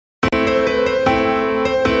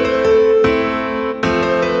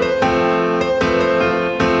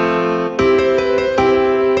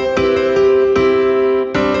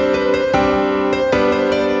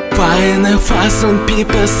1,000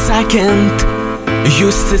 people a second.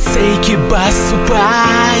 Used to take you by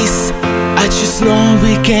surprise. I just know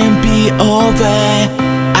we can be over.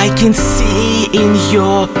 I can see in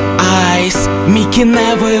your eyes. Me can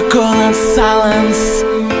never call on silence.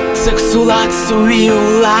 Сексуалат to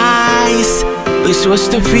realize. This was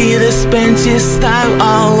the feel to spend his time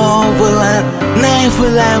all over and never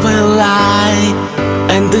ever lie.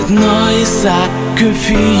 And the noise I could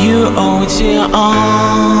feel you on your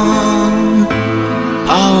own.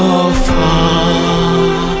 Oh, far.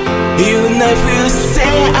 You never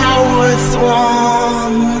say I was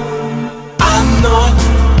wrong. I'm not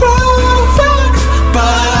perfect,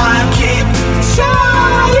 but I keep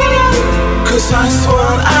trying. Cause I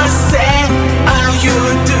sworn I said you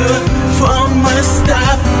do from my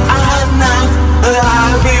step. I'm not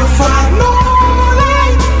alive if I know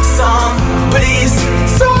like somebody's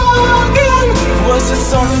talking. Was it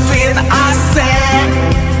something I said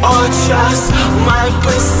or just my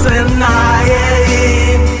personality?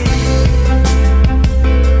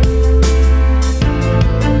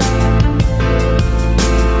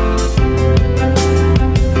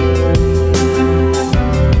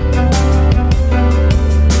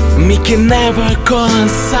 Me can never call on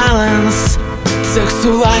silence.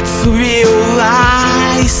 Сексуалат to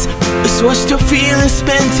realize. It's what you feel and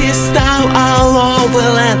spend his time all over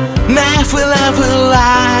and never ever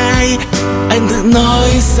lie. And the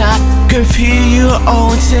noise I can feel you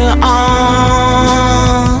on your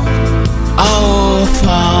own. Oh,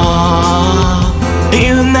 far.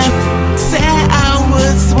 You never say I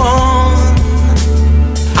was wrong.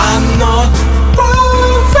 I'm not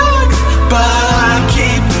perfect, but I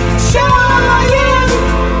keep trying.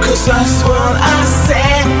 Cause I sworn I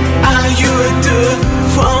said you do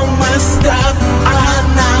from my step. I'm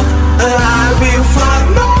not alive if I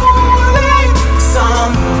know like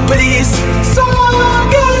somebody's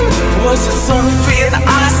talking. Was it something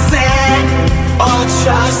I said or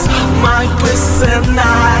just my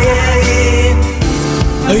personality?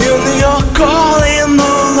 You know you're calling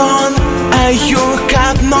alone, and you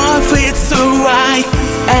got nothing to write,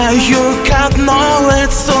 and you got nowhere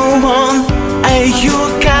to run, and you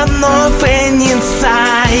got nothing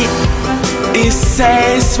inside. It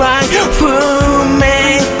says right through me.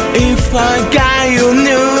 If I got you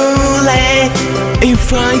newly,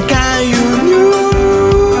 if I got you new.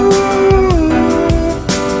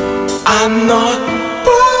 I'm not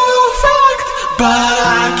perfect, but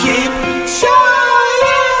I keep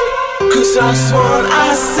trying. Cause I sworn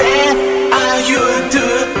I said you do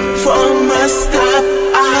from my step.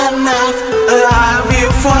 I'm not alive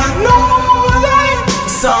if I know like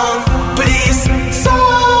somebody's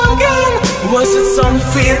talking. Was it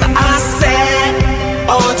something I said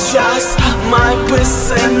or just my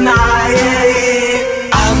personality?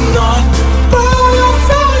 I'm not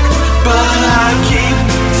perfect, but I keep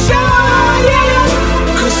trying.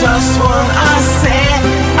 Cause I sworn I said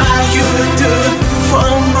you do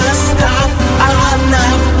from my step. I'm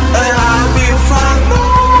not alive if I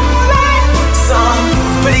know like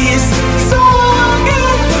somebody's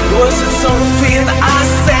talking. Was it something I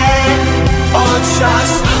said or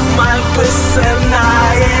just my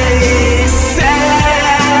personality?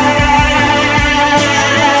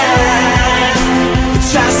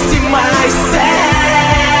 Just in myself,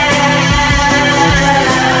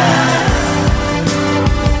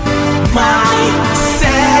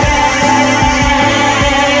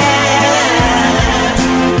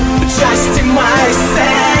 just in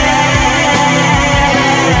myself.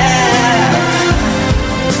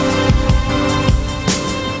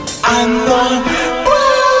 I'm not